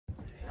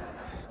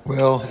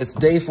Well, it's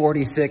day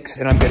 46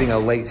 and I'm getting a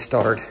late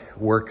start.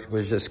 Work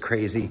was just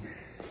crazy.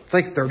 It's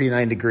like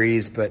 39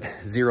 degrees, but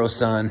zero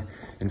sun.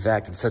 In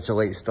fact, it's such a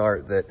late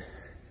start that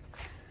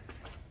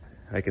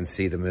I can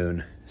see the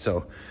moon.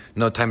 So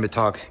no time to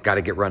talk,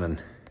 gotta get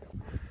running.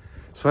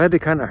 So I had to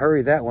kind of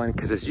hurry that one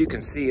because as you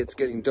can see, it's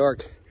getting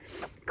dark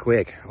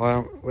quick.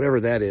 Well,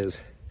 whatever that is.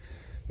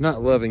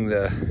 Not loving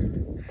the,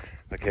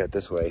 look at it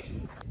this way.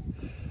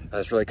 I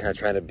was really kind of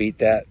trying to beat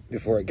that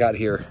before it got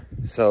here.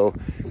 So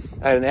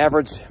I had an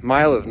average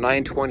mile of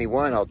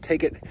 9:21. I'll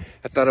take it.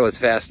 I thought it was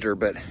faster,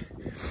 but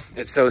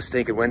it's so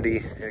stinking windy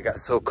and it got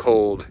so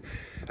cold.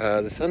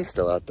 The sun's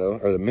still out though,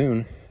 or the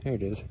moon. There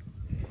it is.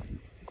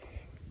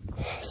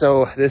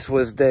 So this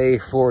was day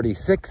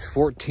 46,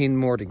 14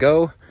 more to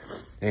go,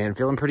 and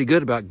feeling pretty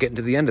good about getting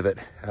to the end of it.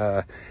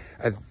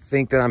 I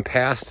think that I'm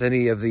past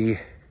any of the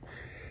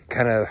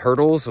kind of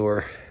hurdles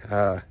or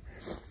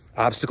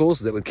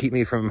obstacles that would keep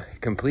me from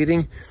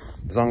completing,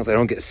 as long as I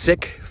don't get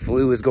sick.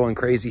 Flu is going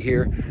crazy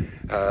here.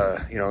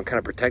 You know, kind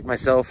of protect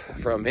myself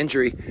from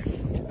injury.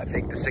 I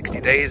think the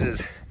 60 days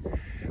is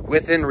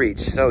within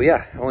reach. So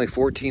yeah, only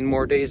 14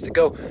 more days to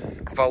go.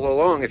 Follow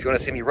along if you want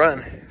to see me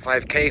run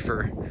 5K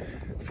for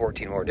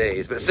 14 more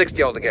days, but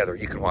 60 altogether.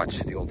 You can watch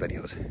the old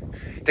videos.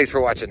 Thanks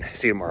for watching.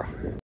 See you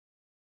tomorrow.